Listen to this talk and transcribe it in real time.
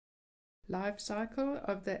Life cycle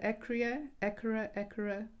of the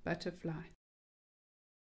Acraea butterfly.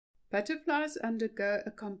 Butterflies undergo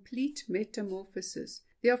a complete metamorphosis.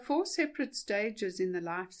 There are 4 separate stages in the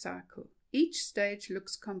life cycle. Each stage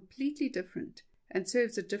looks completely different and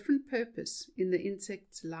serves a different purpose in the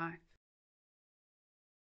insect's life.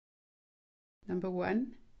 Number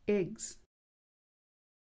 1. Eggs.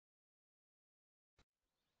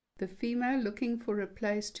 The female looking for a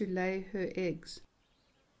place to lay her eggs.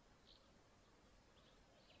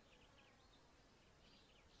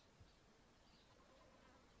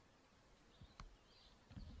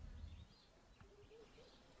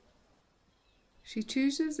 She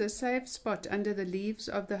chooses a safe spot under the leaves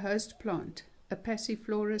of the host plant, a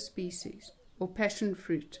passiflora species, or passion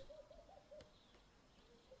fruit.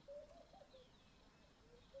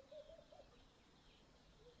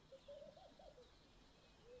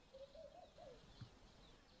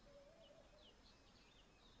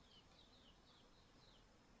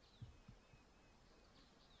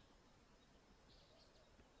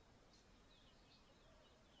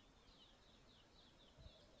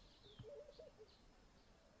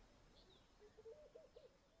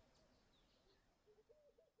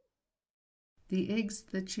 The eggs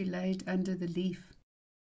that she laid under the leaf.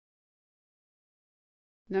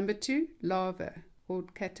 Number 2. Larva or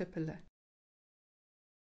caterpillar.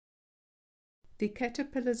 The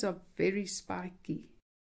caterpillars are very spiky.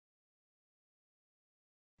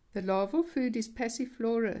 The larval food is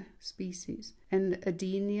passiflora species and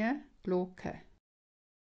Adenia glauca.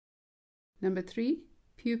 Number 3.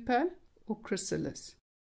 Pupa or chrysalis.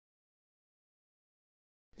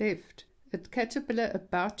 Left, a caterpillar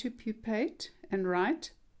about to pupate, and right,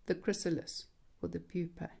 the chrysalis or the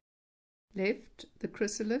pupa. Left, the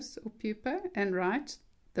chrysalis or pupa, and right,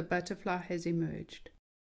 the butterfly has emerged.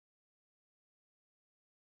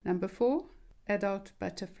 Number 4. Adult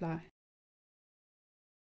butterfly.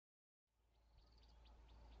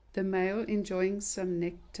 The male enjoying some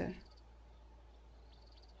nectar.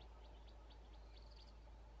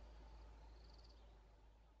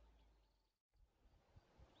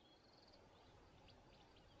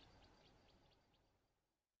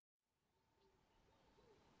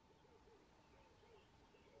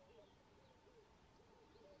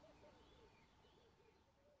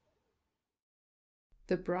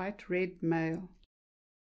 The bright red male.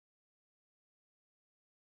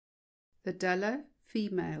 The duller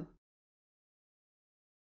female.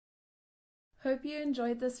 Hope you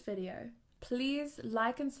enjoyed this video. Please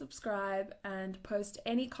like and subscribe and post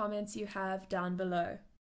any comments you have down below.